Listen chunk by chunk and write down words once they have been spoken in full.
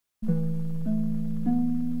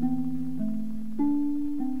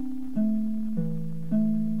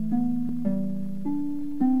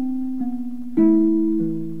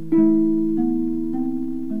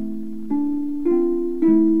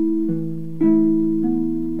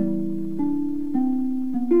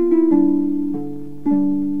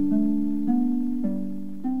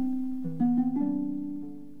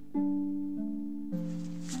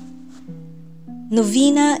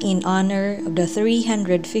Novena in honor of the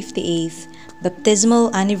 358th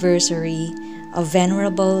Baptismal Anniversary of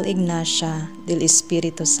Venerable Ignacia del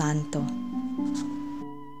Espiritu Santo.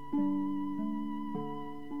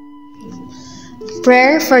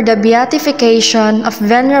 Prayer for the beatification of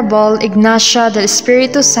Venerable Ignacia del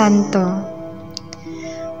Espiritu Santo.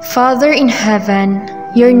 Father in heaven,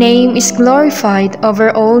 your name is glorified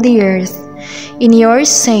over all the earth. In your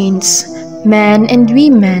saints, men and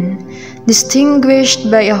women,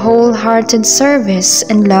 distinguished by a wholehearted service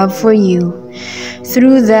and love for you.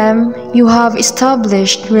 Through them, you have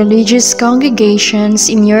established religious congregations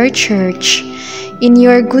in your church. In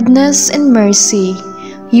your goodness and mercy,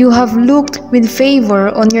 you have looked with favor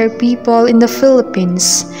on your people in the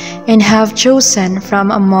Philippines and have chosen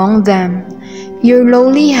from among them your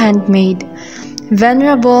lowly handmaid,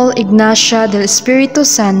 Venerable Ignacia del Espiritu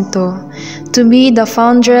Santo, to be the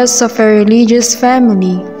foundress of a religious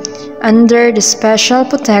family under the special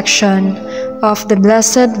protection of the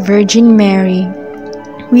Blessed Virgin Mary.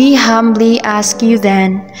 We humbly ask you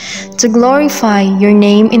then to glorify your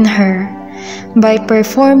name in her by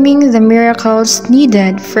performing the miracles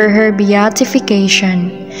needed for her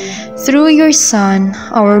beatification through your Son,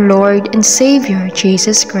 our Lord and Savior,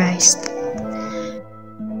 Jesus Christ.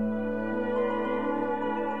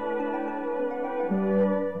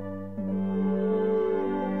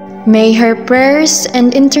 May her prayers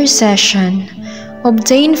and intercession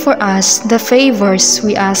obtain for us the favors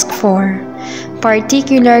we ask for,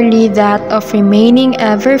 particularly that of remaining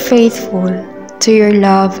ever faithful to your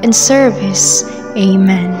love and service.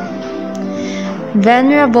 Amen.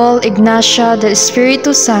 Venerable Ignacia del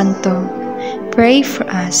Espiritu Santo, pray for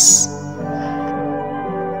us.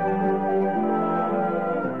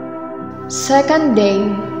 Second day,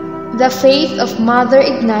 the faith of Mother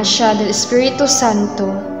Ignacia del Espiritu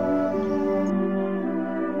Santo.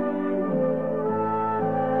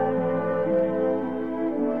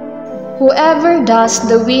 Whoever does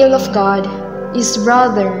the will of God is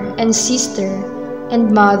brother and sister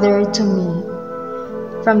and mother to me.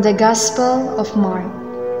 From the Gospel of Mark.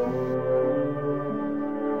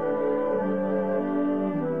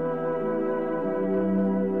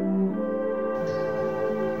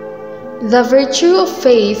 The virtue of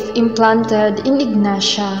faith implanted in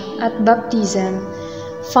Ignacia at baptism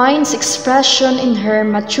finds expression in her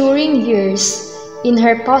maturing years, in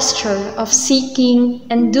her posture of seeking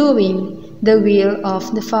and doing the will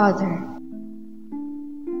of the Father.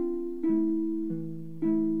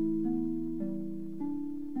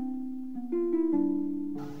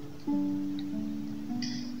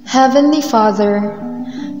 Heavenly Father,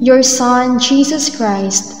 your Son Jesus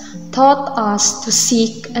Christ taught us to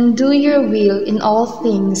seek and do your will in all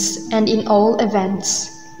things and in all events.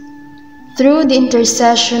 Through the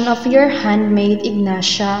intercession of your handmaid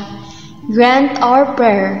Ignacia, grant our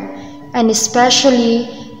prayer, and especially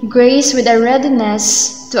grace with a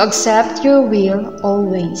readiness to accept your will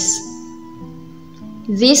always.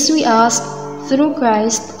 This we ask through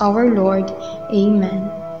Christ our Lord. Amen.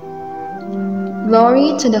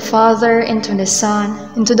 Glory to the Father, and to the Son,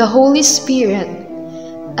 and to the Holy Spirit,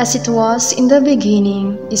 as it was in the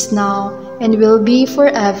beginning, is now, and will be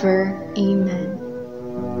forever. Amen.